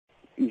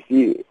you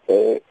see,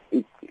 it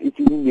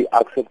wouldn't be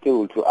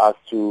acceptable to us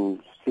to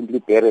simply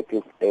bury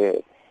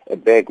a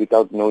bag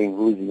without knowing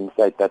who's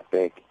inside that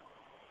bag.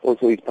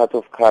 Also, it's part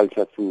of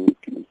culture to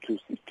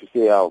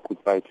say our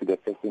goodbye to the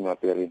person we're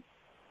burying.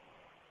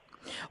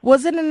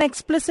 Was it an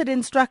explicit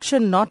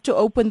instruction not to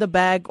open the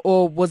bag,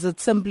 or was it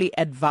simply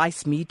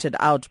advice meted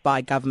out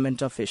by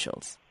government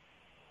officials?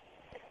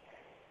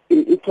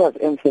 It was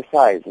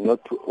emphasized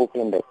not to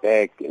open the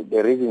bag.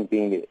 The reason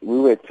being, we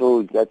were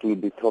told that we'll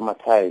be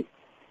traumatized.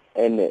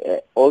 And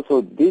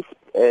also, this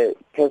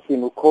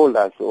person who called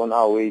us on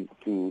our way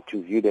to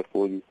view the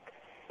body,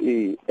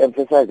 he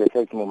emphasized the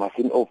fact we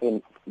mustn't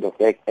open the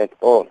bag at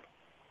all.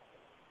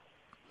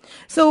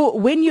 So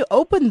when you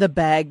opened the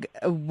bag,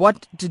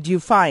 what did you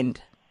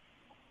find?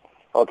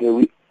 Okay,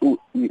 we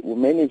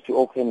managed to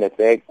open the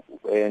bag,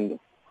 and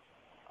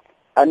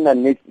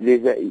underneath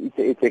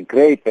it's a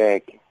gray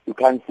bag. You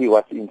can't see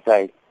what's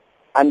inside.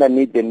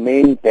 Underneath the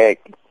main bag,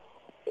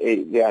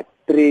 there are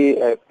three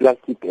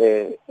plastic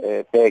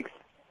bags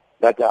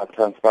that are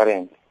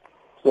transparent.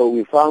 So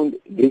we found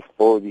this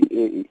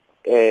body.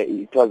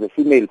 It was a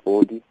female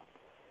body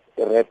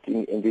wrapped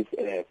in this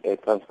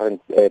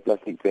transparent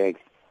plastic bags.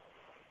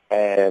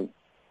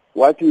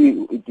 What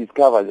we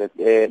discovered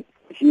that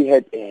she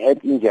had head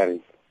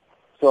injuries,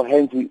 so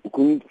hence we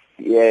couldn't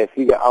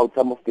figure out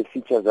some of the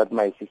features that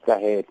my sister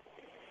had.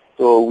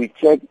 So we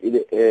checked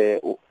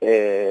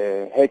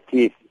her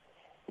teeth,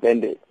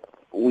 then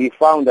we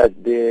found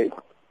that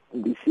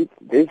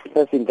this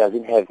person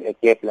doesn't have a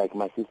gap like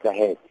my sister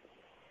had,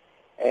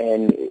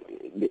 and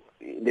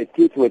the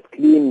teeth were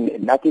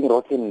clean, nothing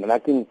rotten,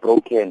 nothing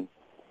broken.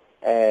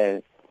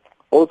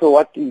 Also,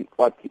 what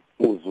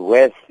was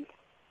worse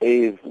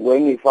is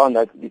when we found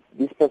that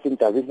this person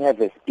doesn't have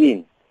a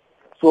skin,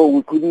 so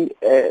we couldn't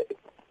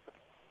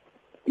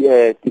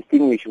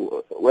distinguish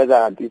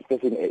whether this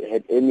person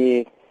had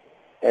any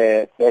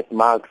birth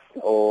marks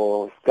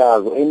or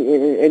scars or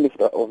any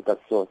of that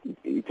sort.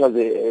 It was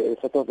a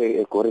sort of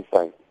a gory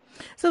sign.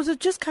 So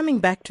just coming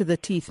back to the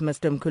teeth,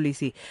 Mr.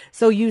 Mkhulisi.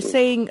 So you're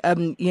saying,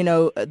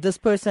 this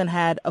person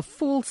had a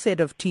full set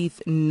of teeth,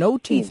 no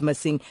teeth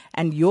missing,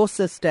 and your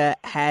sister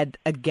had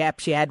a gap.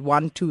 She had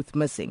one tooth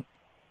missing.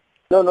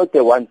 No, not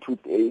the one tooth.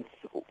 It's,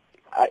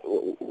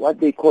 what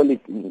they call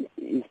it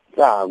is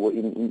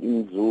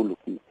in Zulu,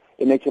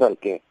 a natural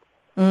gap.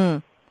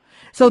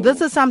 So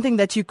this is something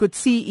that you could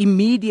see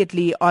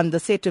immediately on the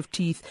set of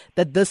teeth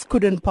that this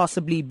couldn't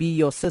possibly be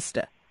your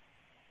sister.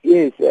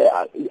 Yes,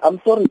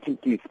 I'm sorry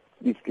to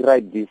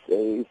describe this.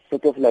 It's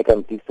sort of like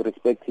I'm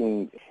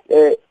disrespecting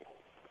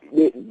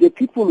the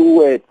people who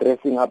were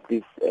dressing up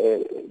this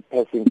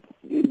person.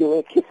 They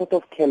were sort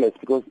of careless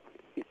because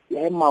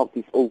her mouth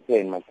is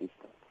open, my sister.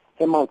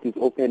 Her mouth is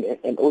open,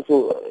 and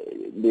also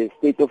the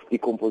state of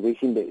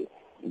decomposition,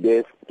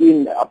 the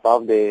skin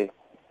around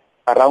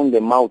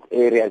the mouth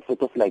area is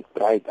sort of like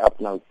dried up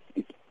now.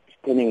 It's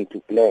turning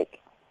into black.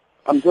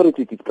 I'm sorry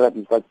to describe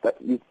this, but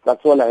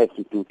that's all I have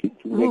to do to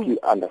make you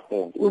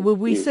understand. Well,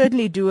 we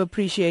certainly do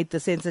appreciate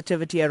the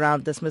sensitivity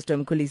around this,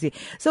 Mr. Mkhulisi.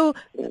 So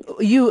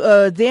you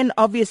then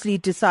obviously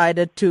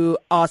decided to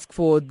ask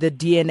for the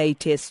DNA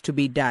test to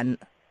be done.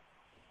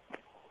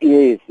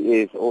 Yes.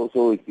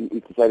 Also,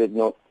 we decided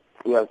not.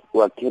 We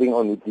are carrying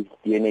on with this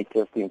DNA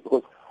testing,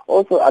 because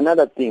also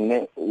another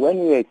thing, when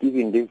we were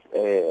giving this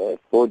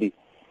body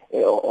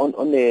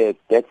on the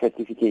death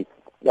certificate,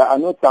 there are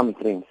no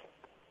thumbprints.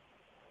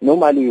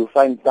 Normally, you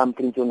find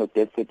thumbprints on a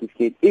death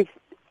certificate. If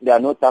there are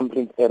no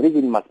thumbprints, a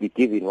reason must be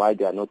given why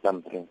there are no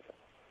thumbprints.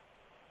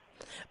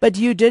 But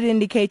you did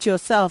indicate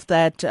yourself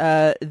that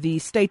the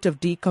state of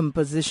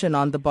decomposition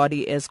on the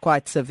body is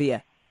quite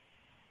severe.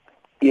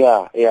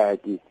 Yeah, I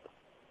did.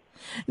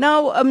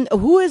 Now,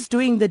 who is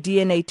doing the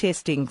DNA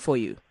testing for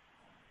you?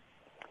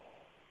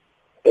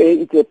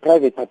 It's a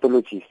private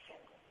pathologist,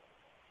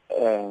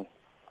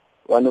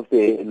 one of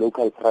the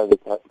local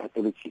private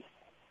pathologists.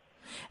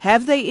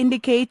 Have they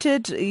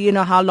indicated,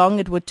 how long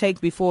it would take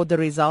before the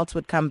results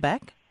would come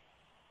back?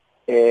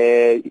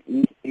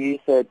 He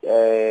said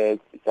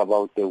it's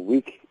about a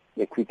week,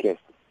 the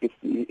quickest.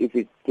 If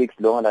it takes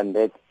longer than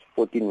that,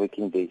 14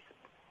 working days.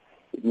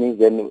 It means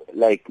then,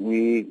 like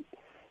he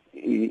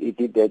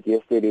did that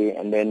yesterday,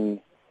 and then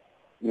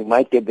we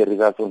might get the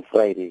results on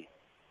Friday.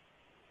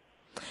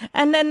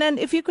 And then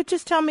if you could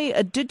just tell me,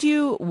 did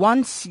you,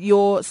 once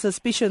your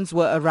suspicions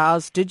were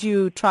aroused, did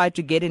you try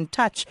to get in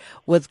touch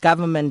with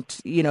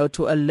government,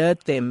 to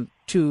alert them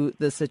to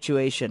the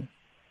situation?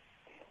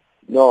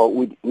 No,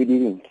 we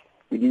didn't.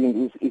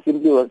 We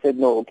simply said,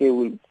 no, okay,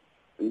 we'll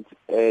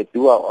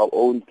do our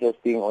own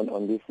testing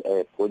on this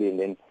body, and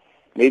then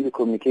maybe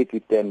communicate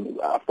with them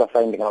after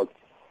finding out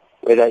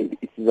whether it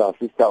is our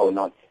sister or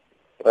not,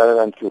 rather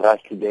than to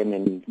rush to them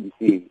and you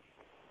see.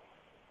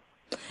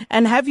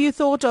 And have you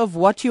thought of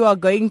what you are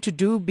going to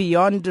do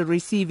beyond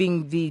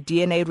receiving the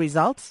DNA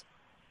results?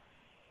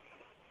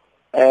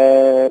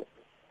 If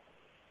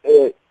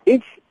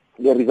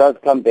the results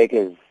come back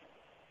as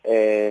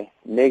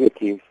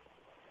negative,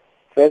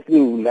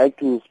 firstly, we would like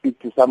to speak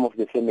to some of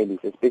the families,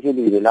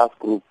 especially the last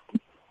group,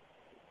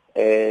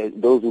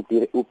 those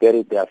who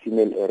buried their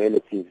female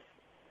relatives.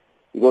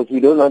 Because we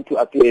don't want to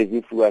appear as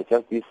if we are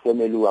just this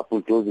family who are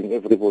bulldozing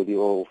everybody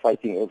or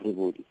fighting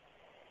everybody.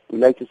 We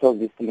like to solve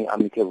this thing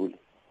amicably.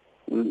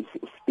 We'll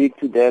speak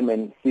to them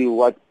and see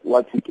what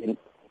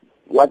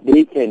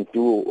they can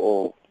do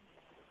or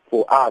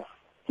for us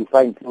to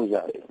find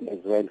closure as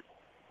well.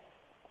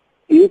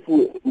 If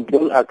we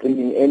don't agree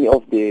in any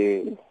of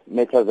the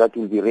matters that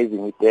we'll be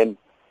raising with them,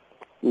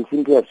 we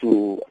simply have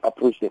to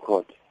approach the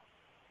court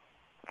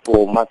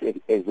for mass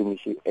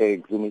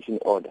exhumation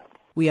order.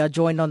 We are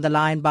joined on the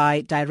line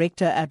by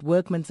Director at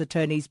Workmen's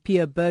Attorneys,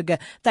 Pierre Burger.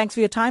 Thanks for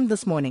your time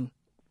this morning.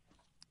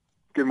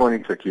 Good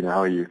morning, Sakina.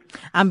 How are you?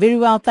 I'm very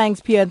well, thanks,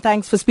 Pierre, and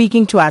thanks for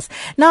speaking to us.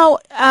 Now,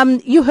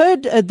 you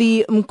heard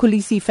the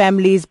Mkhulisi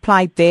family's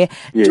plight there.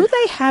 Yes. Do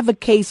they have a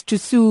case to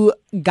sue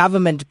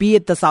government, be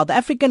it the South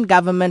African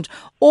government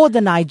or the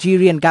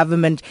Nigerian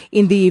government,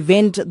 in the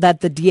event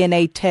that the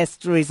DNA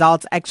test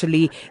results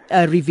actually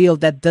revealed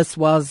that this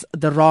was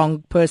the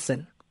wrong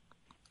person?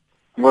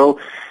 Well,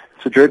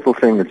 it's a dreadful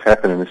thing that's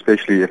happened, and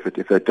especially if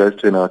that does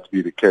turn out to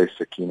be the case,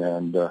 Sakina,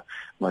 and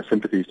my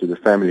sympathies to the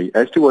family.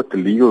 As to what the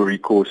legal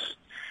recourse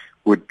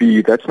would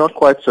be, that's not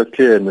quite so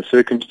clear in the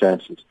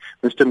circumstances.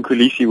 Mr.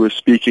 Mkhulisi was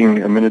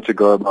speaking a minute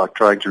ago about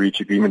trying to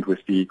reach agreement with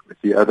the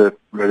other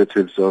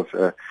relatives of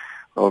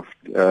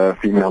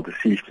female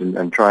deceased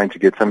and trying to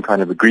get some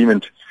kind of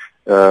agreement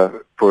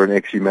for an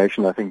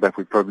exhumation. I think that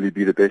would probably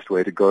be the best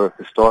way to go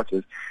for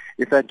starters.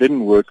 If that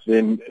didn't work,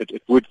 then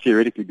it would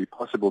theoretically be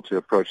possible to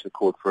approach the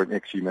court for an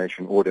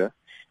exhumation order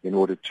in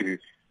order to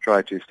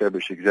try to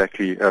establish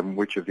exactly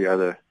which of the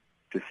other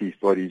deceased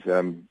bodies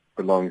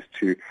belongs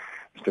to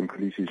Mr.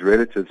 Mkhulisi's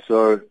relatives.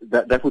 So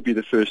that would be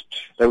the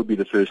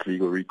first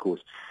legal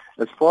recourse.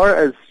 As far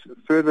as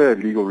further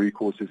legal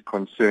recourse is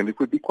concerned, it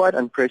would be quite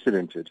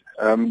unprecedented.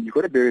 You've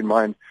got to bear in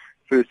mind,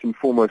 first and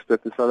foremost,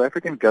 that the South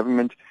African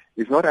government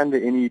is not under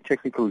any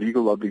technical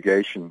legal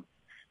obligation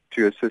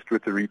to assist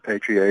with the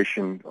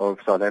repatriation of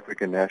South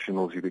African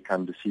nationals who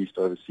become deceased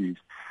overseas,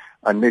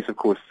 unless, of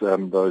course,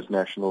 those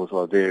nationals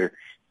are there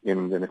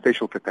in an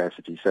official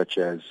capacity, such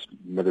as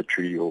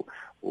military or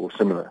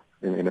similar,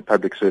 in a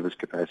public service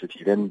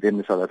capacity. Then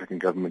the South African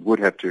government would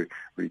have to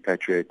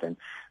repatriate them.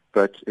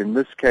 But in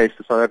this case,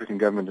 the South African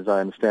government, as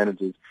I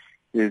understand it,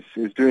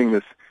 is doing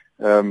this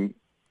on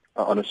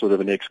a sort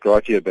of an ex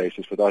gratia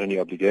basis without any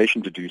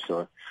obligation to do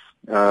so.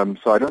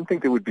 So I don't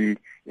think there would be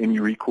any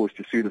recourse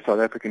to sue the South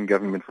African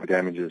government for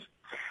damages.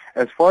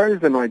 As far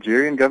as the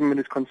Nigerian government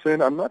is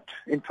concerned, I'm not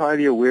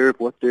entirely aware of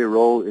what their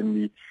role in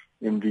the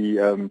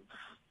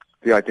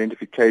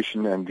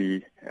identification and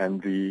the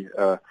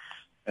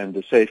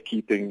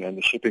safekeeping and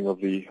the shipping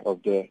of the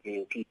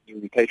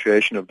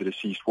repatriation of the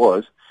deceased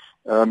was.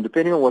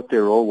 Depending on what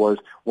their role was,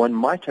 one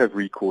might have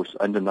recourse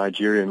under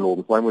Nigerian law,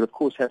 but one would of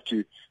course have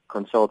to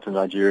consult a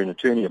Nigerian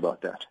attorney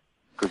about that,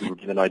 because it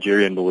would be the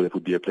Nigerian law that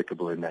would be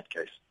applicable in that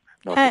case.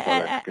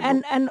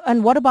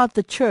 And what about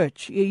the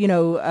church?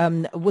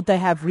 Would they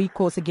have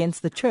recourse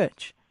against the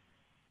church?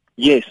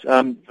 Yes,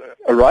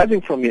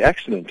 arising from the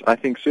accident, I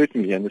think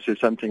certainly, and this is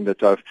something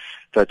that I've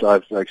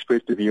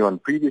expressed a view on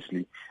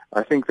previously.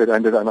 I think that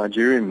under the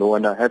Nigerian law,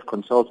 and I have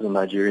consulted a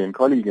Nigerian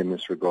colleague in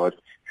this regard,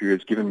 who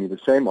has given me the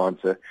same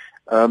answer.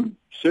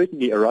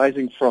 Certainly,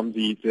 arising from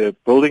the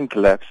building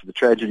collapse, the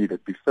tragedy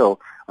that befell,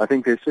 I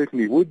think there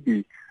certainly would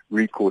be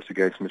recourse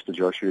against Mr.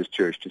 Joshua's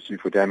church to sue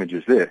for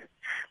damages there.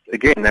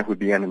 Again, that would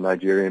be under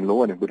Nigerian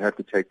law, and it would have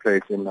to take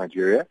place in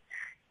Nigeria.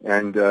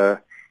 And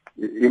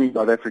any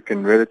South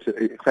African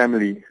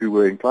family who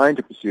were inclined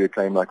to pursue a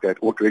claim like that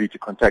ought really to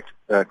contact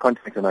a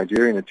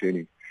Nigerian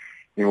attorney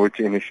in order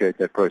to initiate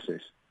that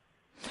process.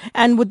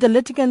 And would the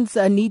litigants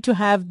need to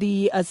have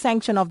the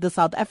sanction of the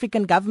South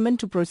African government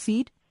to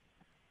proceed?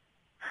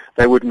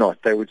 They would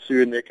not. They would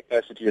sue in their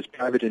capacity as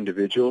private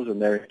individuals,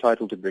 and they're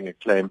entitled to bring a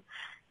claim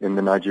in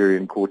the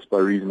Nigerian courts by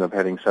reason of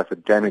having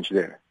suffered damage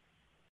there.